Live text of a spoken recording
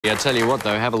I tell you what,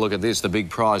 though, have a look at this, the big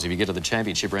prize if you get to the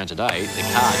championship round today, the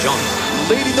car, John.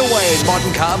 Leading the way in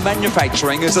modern car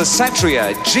manufacturing is the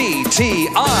Satria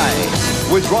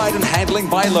GTI. With ride and handling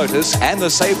by Lotus and the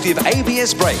safety of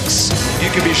ABS brakes, you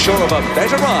can be sure of a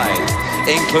better ride,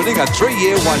 including a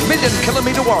 3-year, 1 million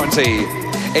kilometre warranty.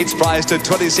 It's priced at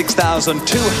 $26,290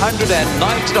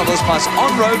 plus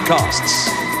on-road costs.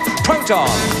 Proton,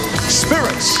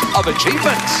 spirits of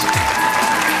achievement.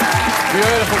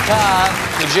 Beautiful car,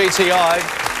 the GTI.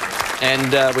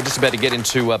 And we're just about to get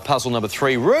into puzzle number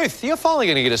 3. Ruth, you're finally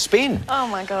going to get a spin. Oh,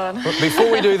 my God. Before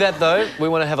we do that, though, we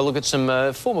want to have a look at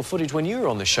some former footage when you were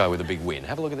on the show with a big win.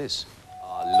 Have a look at this.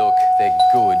 Oh, look, they're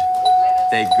good.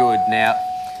 They're good. Now,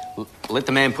 let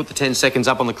the man put the 10 seconds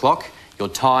up on the clock. Your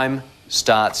time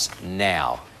starts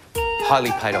now.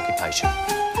 Highly paid occupation.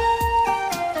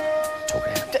 Talk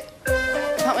out.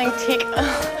 Something tick.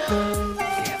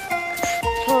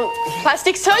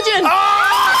 Plastic surgeon. Oh!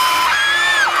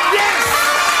 Yes!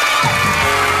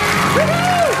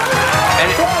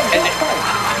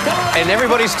 And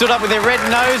everybody stood up with their red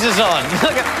noses on.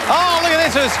 Look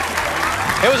at this.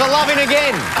 It was a loving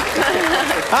again.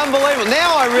 Unbelievable.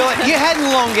 Now I realise you had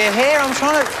longer hair.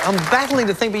 I'm battling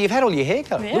to think, but you've had all your hair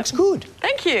cut. Yep. Looks good.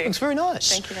 Thank you. Looks very nice.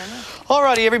 Thank you very much. All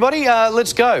righty, everybody.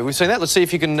 Let's go. We've seen that. Let's see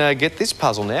if you can get this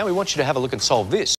puzzle now. We want you to have a look and solve this.